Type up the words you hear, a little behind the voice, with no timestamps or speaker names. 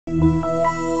You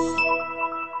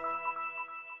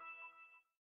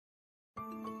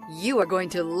are going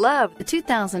to love the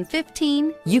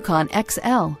 2015 Yukon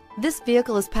XL. This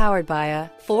vehicle is powered by a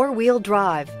 4-wheel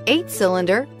drive,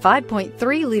 8-cylinder,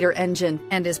 5.3-liter engine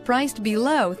and is priced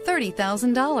below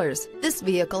 $30,000. This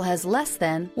vehicle has less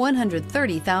than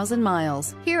 130,000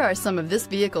 miles. Here are some of this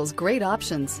vehicle's great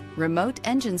options: remote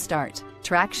engine start,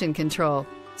 traction control,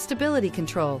 stability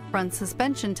control, front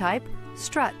suspension type,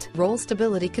 strut, roll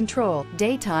stability control,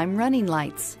 daytime running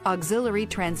lights, auxiliary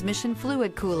transmission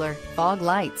fluid cooler, fog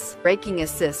lights, braking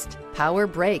assist, power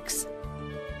brakes.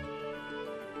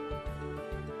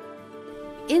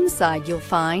 Inside you'll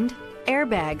find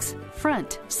airbags,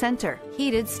 front, center,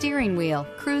 heated steering wheel,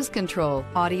 cruise control,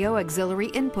 audio auxiliary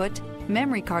input,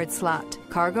 memory card slot,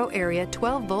 cargo area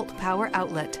 12-volt power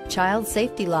outlet, child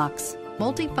safety locks,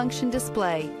 multifunction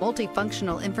display,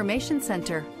 multifunctional information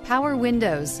center, power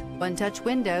windows, one-touch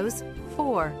windows,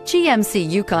 4. GMC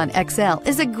Yukon XL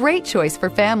is a great choice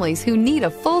for families who need a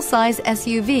full-size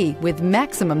SUV with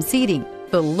maximum seating.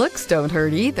 The looks don't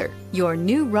hurt either. Your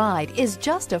new ride is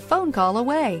just a phone call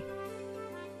away.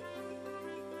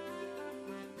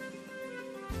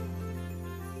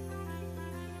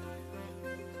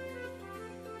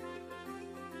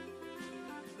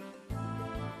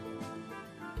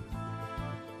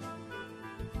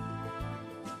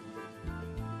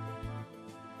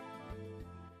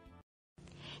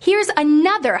 Here's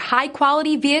another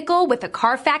high-quality vehicle with a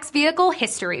Carfax Vehicle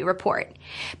History Report.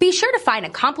 Be sure to find a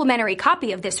complimentary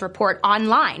copy of this report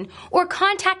online or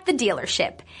contact the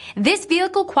dealership. This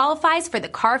vehicle qualifies for the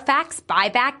Carfax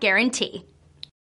Buyback Guarantee.